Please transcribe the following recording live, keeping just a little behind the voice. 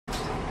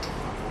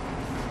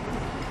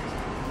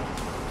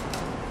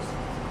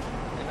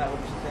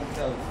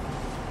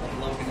of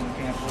Logan in the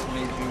camp? What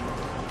made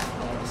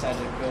you decide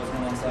to go with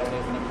him on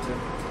Saturday for number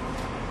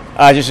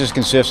 2? Just his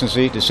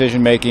consistency,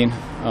 decision making,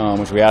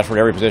 which we asked for at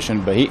every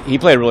position. But he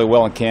played really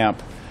well in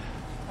camp.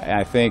 And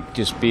I think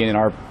just being in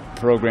our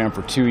program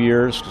for 2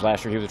 years, because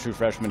last year he was a true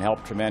freshman,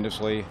 helped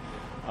tremendously.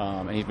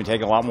 And he's been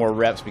taking a lot more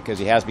reps because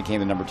he has become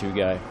the number 2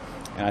 guy.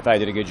 And I thought he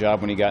did a good job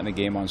when he got in the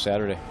game on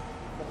Saturday.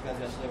 A couple guys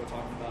yesterday were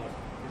talking about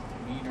his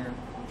demeanor,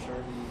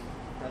 maturity,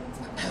 presence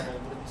in the huddle.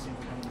 What have you seen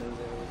from him in those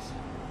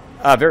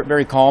areas? Very,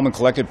 very calm and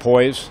collected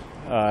poise.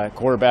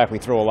 Quarterback, we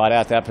throw a lot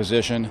at that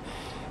position,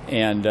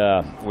 and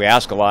we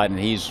ask a lot. And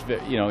he's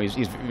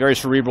very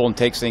cerebral and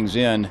takes things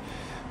in.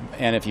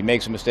 And if he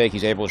makes a mistake,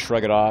 he's able to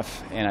shrug it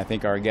off. And I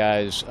think our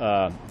guys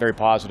very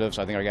positive.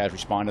 So I think our guys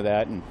respond to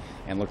that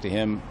and look to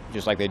him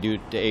just like they do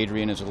to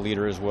Adrian as a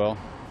leader as well.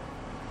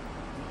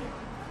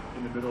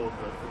 In the middle of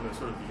from the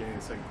sort of beginning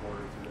of the second quarter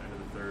through the end of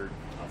the third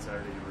on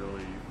Saturday, you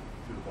really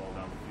threw the ball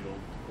down the field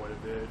quite a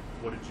bit.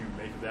 What did you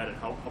make of that, and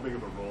how big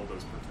of a role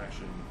does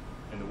protection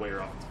and the way your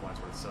offensive line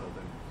sort of settled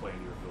in play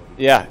into your ability?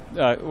 Yeah,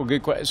 well,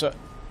 good question. So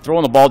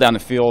throwing the ball down the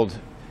field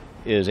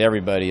is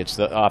everybody. It's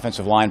the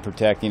offensive line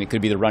protecting. It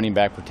could be the running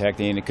back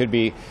protecting. It could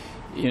be,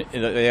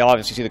 they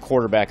obviously see the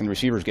quarterback and the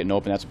receivers getting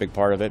open. That's a big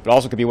part of it. But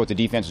also could be what the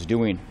defense is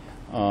doing.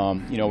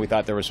 We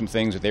thought there were some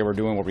things that they were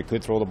doing where we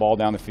could throw the ball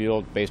down the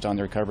field based on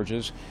their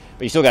coverages,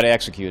 but you still got to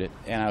execute it.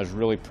 And I was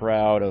really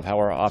proud of how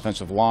our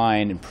offensive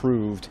line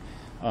improved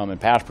in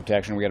pass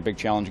protection. We got a big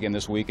challenge again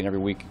this week and every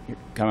week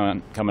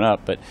coming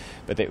up, but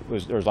there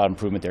was a lot of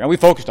improvement there. And we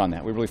focused on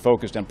that. We really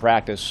focused on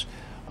practice,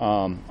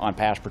 on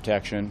pass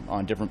protection,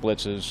 on different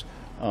blitzes,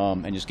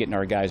 and just getting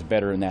our guys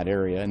better in that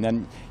area. And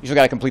then you still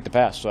got to complete the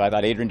pass. So I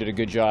thought Adrian did a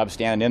good job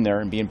standing in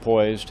there and being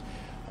poised,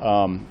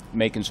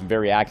 making some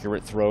very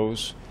accurate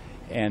throws.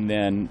 And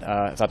then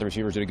I thought the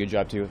receivers did a good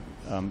job too,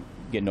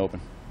 getting open.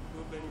 Who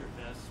have been your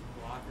best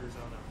blockers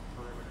on the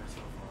perimeter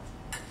so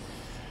far?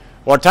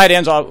 Well,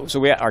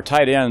 our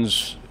tight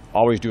ends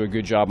always do a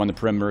good job on the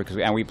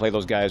perimeter, and we play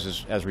those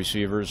guys as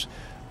receivers.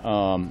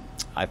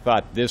 I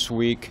thought this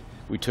week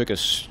we took a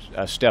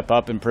step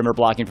up in perimeter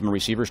blocking from a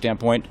receiver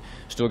standpoint.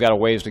 Still got a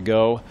ways to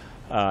go.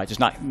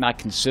 Just not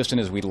consistent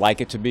as we'd like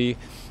it to be.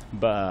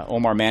 But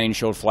Omar Manning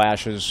showed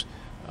flashes.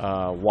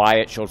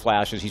 Wyatt showed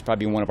flashes. He's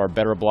probably one of our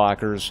better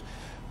blockers.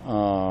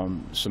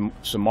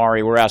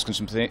 Samari, we're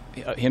asking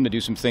him to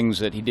do some things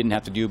that he didn't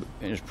have to do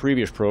in his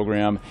previous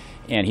program,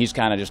 and he's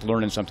kind of just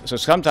learning something. So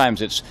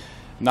sometimes it's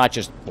not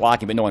just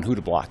blocking, but knowing who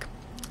to block.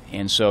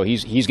 And so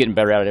he's getting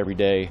better at it every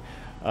day.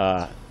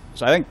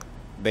 So I think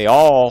they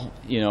all,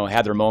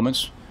 had their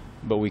moments,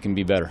 but we can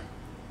be better.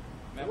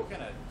 Matt, what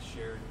kind of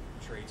shared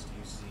traits do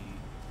you see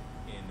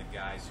in the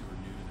guys who are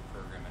new to the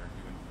program and are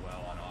doing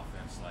well on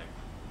offense, like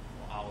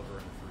Oliver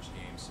in the first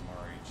game,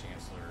 Samari,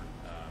 Chancellor,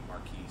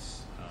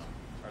 Marquise?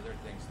 Are there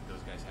things that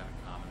those guys have in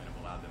common that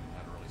have allowed them to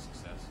have early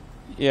success?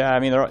 Yeah, I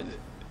mean,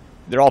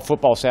 they're all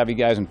football savvy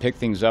guys and pick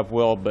things up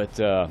well, but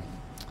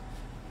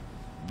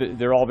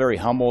they're all very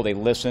humble. They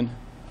listen.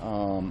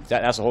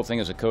 That's the whole thing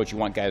as a coach. You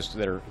want guys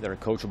that are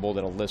coachable,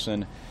 that'll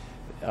listen.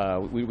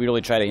 We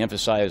really try to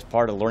emphasize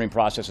part of the learning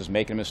process is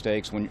making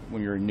mistakes when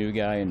you're a new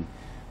guy, and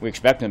we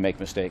expect them to make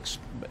mistakes.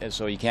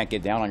 So you can't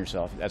get down on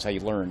yourself. That's how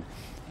you learn.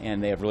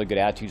 And they have really good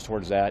attitudes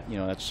towards that.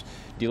 That's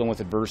dealing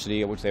with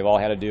adversity, which they've all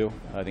had to do.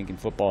 I think in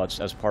football,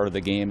 that's part of the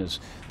game. Is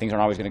things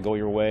aren't always going to go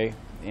your way,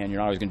 and you're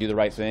not always going to do the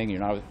right thing. You're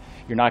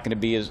not going to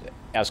be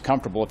as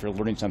comfortable if you're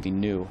learning something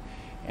new.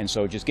 And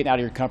so just getting out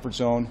of your comfort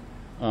zone,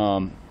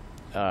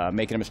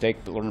 making a mistake,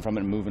 but learning from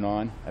it and moving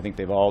on. I think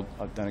they've all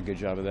done a good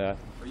job of that.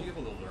 Are you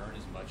able to learn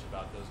as much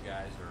about those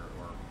guys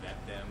or vet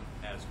them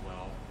as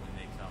well when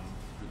they come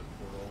through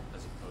the portal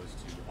as opposed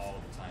to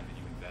all the time that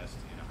you invest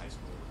in a high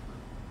school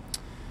recruit?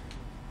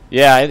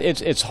 Yeah,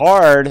 it's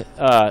hard.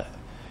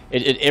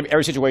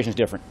 Every situation is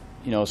different.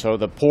 So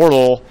the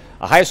portal,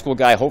 a high school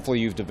guy, hopefully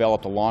you've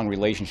developed a long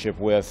relationship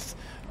with.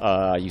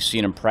 You've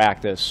seen him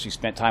practice. You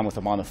spent time with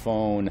him on the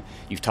phone.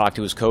 You've talked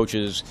to his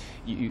coaches.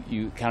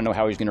 You kind of know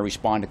how he's going to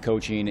respond to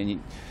coaching, and you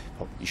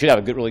should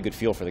have a really good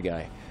feel for the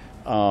guy.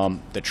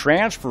 The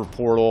transfer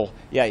portal,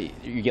 yeah,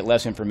 you get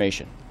less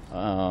information.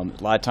 A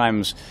lot of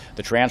times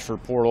the transfer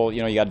portal,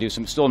 you got to do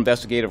some still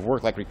investigative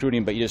work like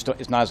recruiting, but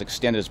it's not as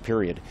extended as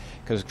period,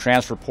 because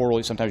transfer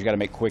portal, sometimes you got to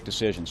make quick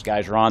decisions.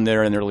 Guys are on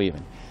there and they're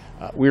leaving.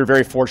 We were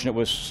very fortunate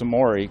with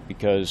Samori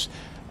because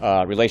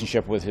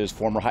relationship with his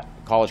former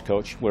college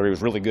coach, where he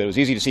was really good. It was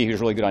easy to see he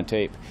was really good on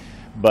tape.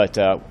 But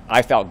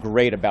I felt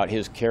great about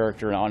his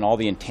character and on all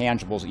the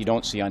intangibles that you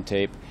don't see on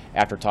tape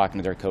after talking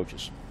to their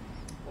coaches.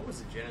 What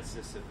was the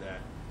genesis of that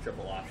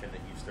triple option that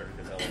you started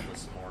to develop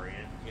with Samori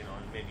and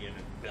maybe in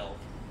a belt?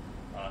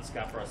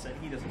 Scott Frost said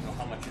he doesn't know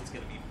how much it's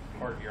going to be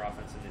part of your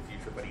offense in the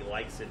future, but he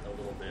likes it a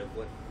little bit.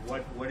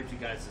 What did you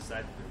guys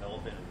decide to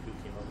develop it, and who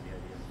came up with the idea?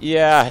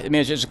 Yeah, I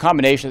mean, it's a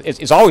combination.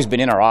 It's always been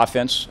in our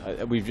offense.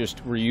 We're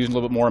using a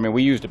little bit more. I mean,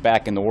 we used it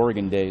back in the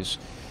Oregon days.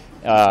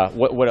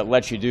 What it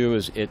lets you do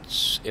is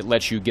it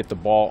lets you get the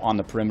ball on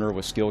the perimeter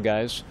with skill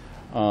guys,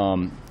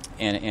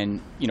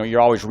 and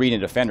you're always reading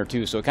a defender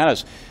too. So it kind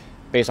of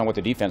based on what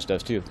the defense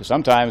does too. Because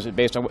sometimes,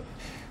 based on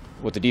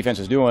what the defense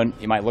is doing,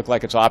 it might look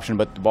like it's option,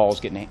 but the ball is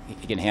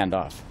getting hand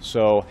off.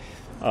 So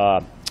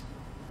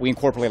we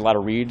incorporate a lot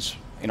of reads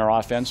in our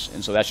offense,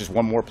 and so that's just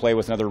one more play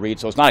with another read.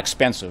 So it's not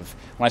expensive.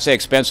 When I say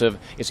expensive,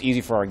 it's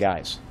easy for our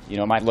guys. You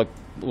know, it might look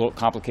a little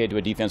complicated to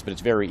a defense, but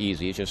it's very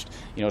easy. It's just,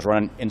 you know, it's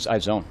running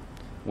inside zone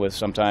with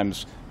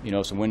sometimes, you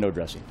know, some window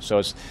dressing. So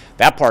it's,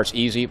 that part's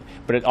easy,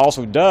 but it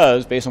also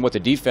does, based on what the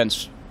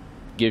defense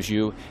gives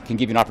you, can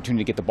give you an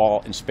opportunity to get the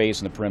ball in space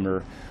in the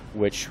perimeter,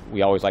 which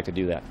we always like to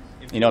do that.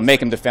 You know,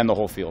 make them defend the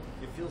whole field.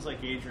 It feels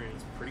like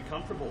Adrian's pretty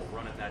comfortable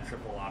running that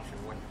triple option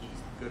when he's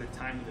good at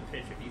timing the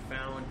pitch. If he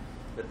found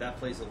that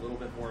plays a little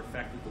bit more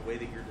effective the way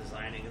that you're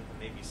designing it than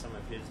maybe some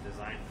of his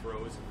design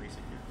throws in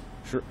recent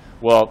years. Sure.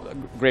 Well,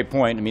 great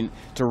point. I mean,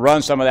 to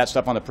run some of that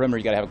stuff on the perimeter,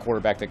 you got to have a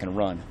quarterback that can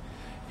run,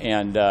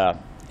 and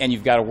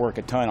you've got to work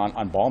a ton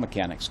on ball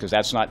mechanics, because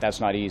that's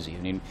not easy. I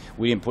mean,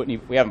 we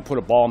haven't put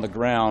a ball on the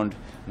ground,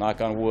 knock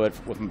on wood,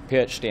 from a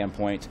pitch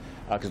standpoint,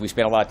 because we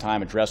spent a lot of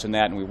time addressing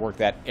that, and we work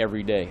that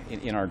every day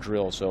in our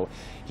drill. So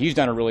he's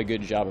done a really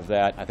good job of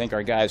that. I think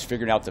our guys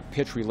figuring out the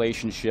pitch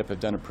relationship have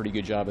done a pretty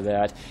good job of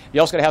that. You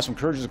also got to have some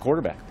courage as a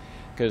quarterback,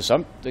 because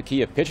the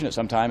key of pitching it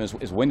sometimes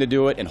is when to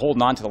do it and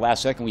holding on to the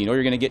last second when you know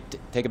you're going to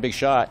take a big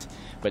shot,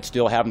 but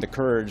still having the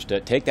courage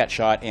to take that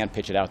shot and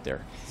pitch it out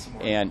there.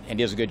 And he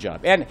does a good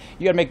job. And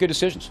you got to make good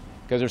decisions,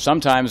 because there's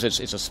sometimes it's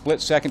a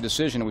split-second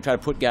decision, and we try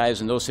to put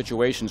guys in those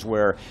situations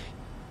where,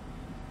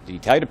 did he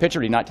tell you to pitch it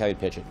or did he not tell you to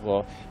pitch it?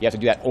 Well, you have to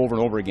do that over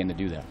and over again to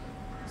do that.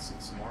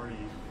 Samari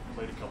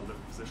played a couple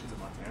different positions in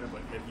Montana,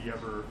 but did you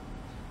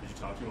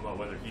talk to him about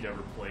whether he'd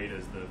ever played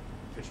as the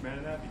pitchman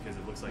in that? Because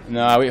it looks like...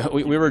 No,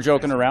 we were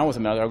joking around with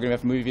him. Now, we're going to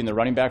have to move you in the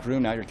running back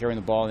room. Now you're carrying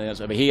the ball.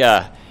 I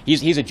mean,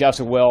 he's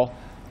adjusted well.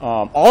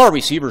 All our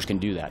receivers can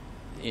do that.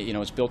 You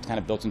know, it's kind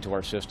of built into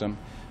our system.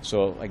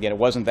 So, again, it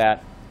wasn't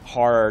that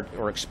hard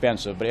or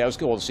expensive, but it was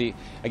cool to see,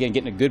 again,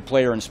 getting a good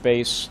player in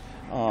space.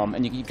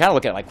 And you kind of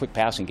look at it like quick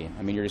passing game.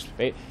 I mean,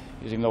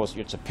 even though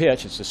it's a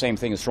pitch, it's the same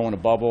thing as throwing to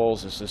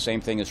bubbles. It's the same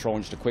thing as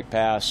throwing just a quick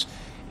pass.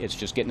 It's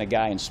just getting a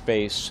guy in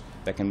space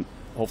that can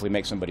hopefully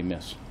make somebody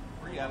miss.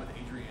 Where are you at with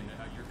Adrian,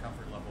 your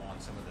comfort level on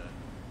some of the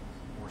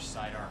more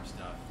sidearm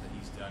stuff that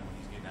he's done when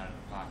he's getting out of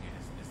the pocket?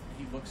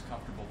 He looks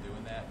comfortable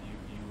doing that.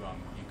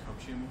 You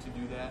coach him to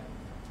do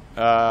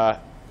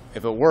that?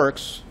 If it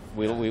works,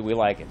 we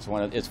like it.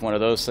 It's one of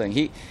those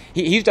things.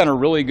 He's done a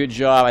really good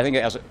job. I think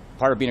as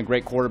part of being a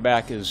great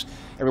quarterback is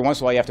every once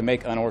in a while you have to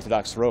make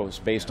unorthodox throws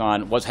based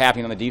on what's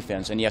happening on the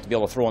defense, and you have to be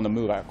able to throw on the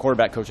move. Our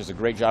quarterback coach does a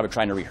great job of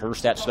trying to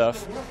rehearse that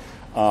stuff,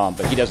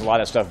 but he does a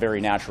lot of that stuff very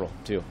natural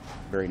too,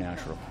 very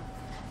natural.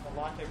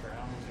 Alante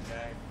Brown was a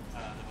guy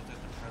that was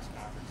at the press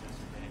conference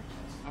yesterday.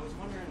 I was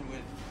wondering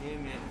with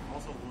him and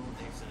also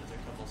Will Dixon as a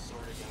couple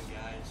sort of young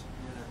guys,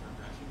 where their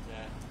progression's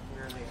at,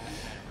 where are they at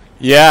right now?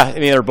 Yeah, I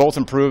mean, they're both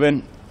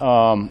improving.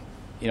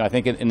 You know, I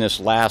think in this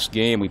last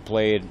game we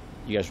played,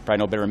 you guys probably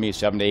know better than me,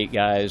 7 to 8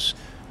 guys,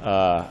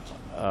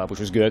 which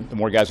was good. The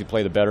more guys we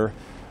play, the better.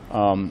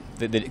 And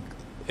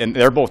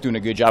they're both doing a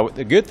good job.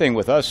 The good thing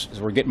with us is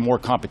we're getting more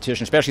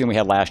competition, especially than we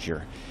had last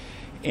year.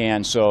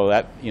 And so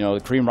that, you know,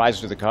 the cream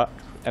rises to the top,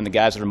 and the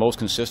guys that are most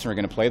consistent are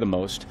going to play the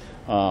most.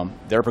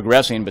 They're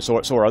progressing, but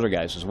so are other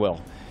guys as well.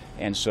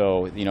 And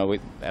so, you know,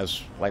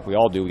 like we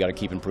all do, we got to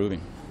keep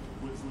improving.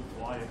 With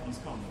Wyatt, he's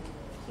come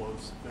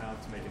close now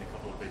to making a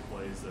couple of big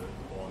plays, the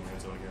ball in the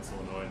end zone against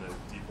Illinois and the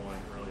deep one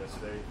early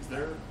yesterday. Is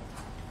there,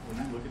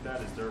 when you look at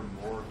that, is there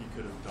more he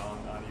could have done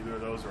on either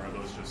of those, or are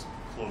those just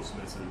close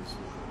misses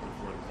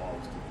before the ball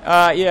was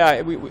due?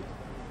 Yeah,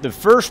 the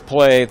first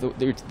play,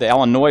 the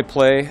Illinois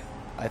play,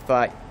 I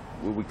thought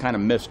we kind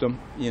of missed him.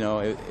 You know,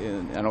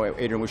 and I know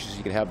Adrian wishes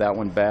he could have that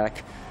one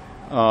back.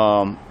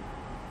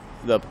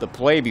 The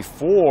play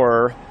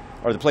before,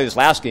 or the play this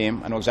last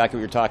game, I know exactly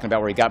what you're talking about,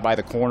 where he got by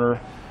the corner.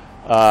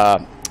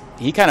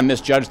 He kind of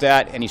misjudged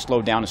that, and he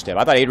slowed down a step.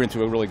 I thought Adrian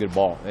threw a really good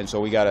ball, and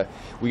so we got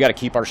to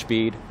keep our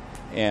speed,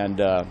 and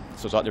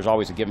so there's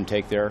always a give and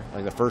take there.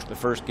 Like the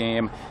first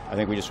game, I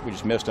think we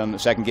just missed him. The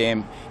second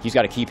game, he's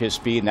got to keep his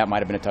speed, and that might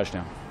have been a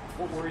touchdown.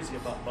 What worries you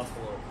about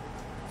Buffalo?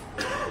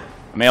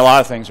 I mean, a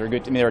lot of things. They're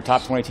good. I mean, they were a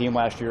top 20 team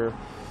last year.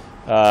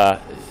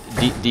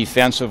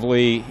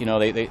 Defensively, you know,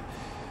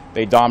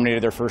 they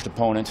dominated their first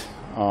opponent.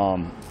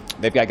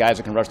 They've got guys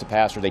that can rush the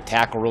passer. They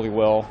tackle really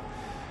well.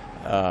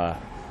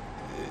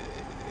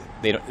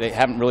 They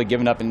haven't really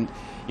given up. And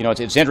you know,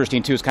 it's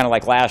interesting too. It's kind of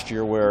like last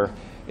year where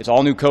it's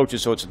all new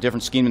coaches, so it's a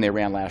different scheme than they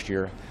ran last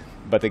year.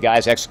 But the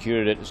guys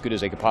executed it as good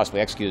as they could possibly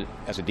execute it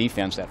as a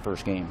defense that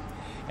first game.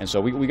 And so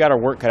we got our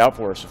work cut out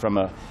for us from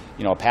a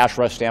pass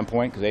rush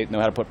standpoint, because they know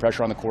how to put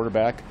pressure on the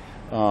quarterback.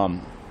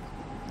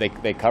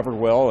 They covered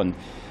well,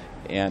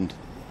 and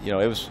you know,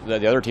 it was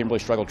the other team really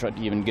struggled to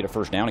even get a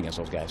first down against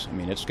those guys. I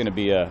mean, it's going to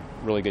be a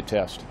really good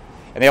test.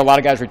 And they have a lot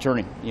of guys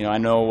returning. You know, I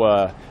know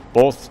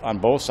on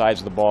both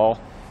sides of the ball.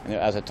 And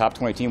as a top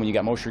 20 team, when you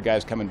got most of your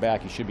guys coming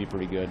back, you should be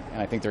pretty good.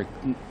 And I think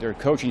their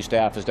coaching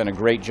staff has done a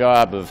great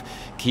job of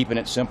keeping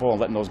it simple and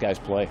letting those guys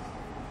play.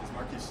 Is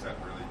Marquise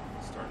really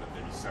starting to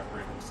maybe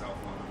separate himself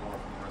a little bit more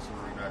from the rest of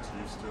the running backs?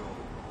 Are you still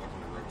looking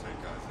to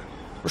rotate guys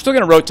in? We're still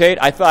going to rotate.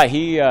 I thought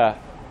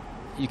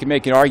you can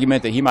make an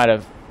argument that he might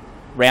have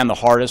ran the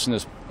hardest in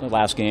this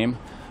last game.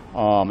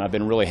 I've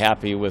been really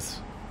happy with,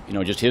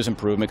 just his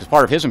improvement. Because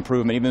part of his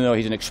improvement, even though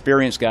he's an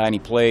experienced guy and he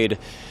played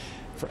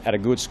at a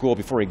good school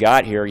before he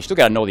got here, you still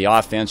got to know the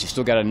offense. You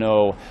still got to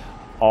know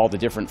all the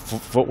different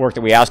footwork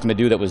that we asked him to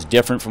do that was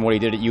different from what he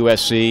did at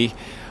USC.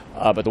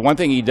 But the one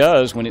thing he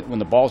does when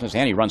the ball's in his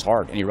hand, he runs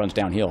hard and he runs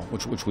downhill,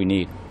 which we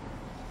need.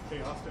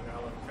 Hey, Austin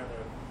Allen kind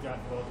of got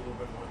involved a little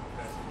bit more in the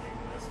passing game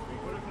last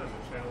week. What are kind of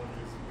the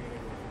challenges of being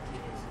able to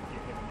continue to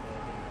keep him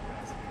involved in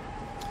that passing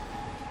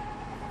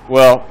game?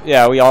 Well,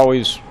 yeah, we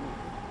always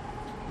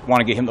want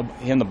to get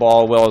him the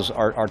ball as well as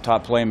our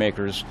top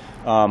playmakers.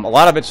 A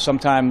lot of it's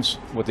sometimes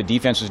what the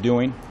defense is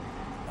doing,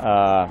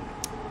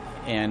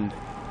 and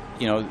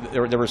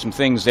there were some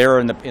things there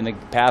in the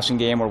passing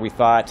game where we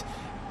thought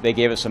they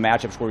gave us some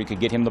matchups where we could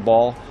get him the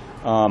ball.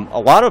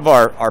 A lot of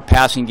our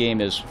passing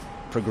game is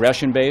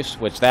progression based,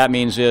 which that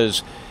means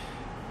is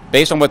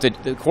based on what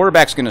the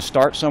quarterback's going to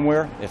start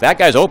somewhere. If that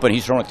guy's open,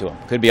 he's throwing it to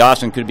him. Could be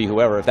Austin, could be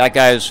whoever. If that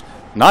guy's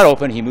not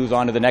open, he moves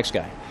on to the next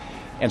guy.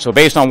 And so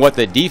based on what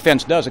the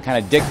defense does, it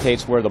kind of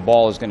dictates where the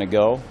ball is going to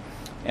go.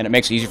 And it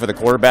makes it easy for the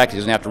quarterback. He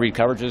doesn't have to read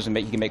coverages, and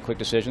he can make quick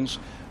decisions.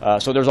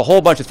 So there's a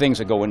whole bunch of things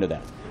that go into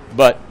that.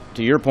 But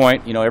to your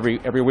point,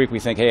 every week we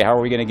think, hey, how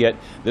are we going to get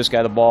this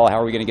guy the ball? How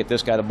are we going to get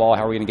this guy the ball?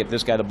 How are we going to get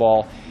this guy the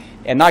ball?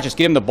 And not just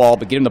get him the ball,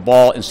 but get him the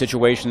ball in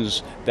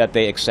situations that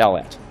they excel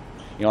at.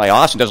 Like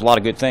Austin does a lot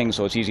of good things,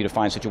 so it's easy to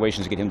find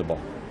situations to get him the ball.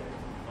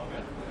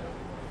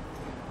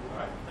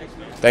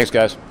 Thanks,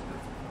 guys.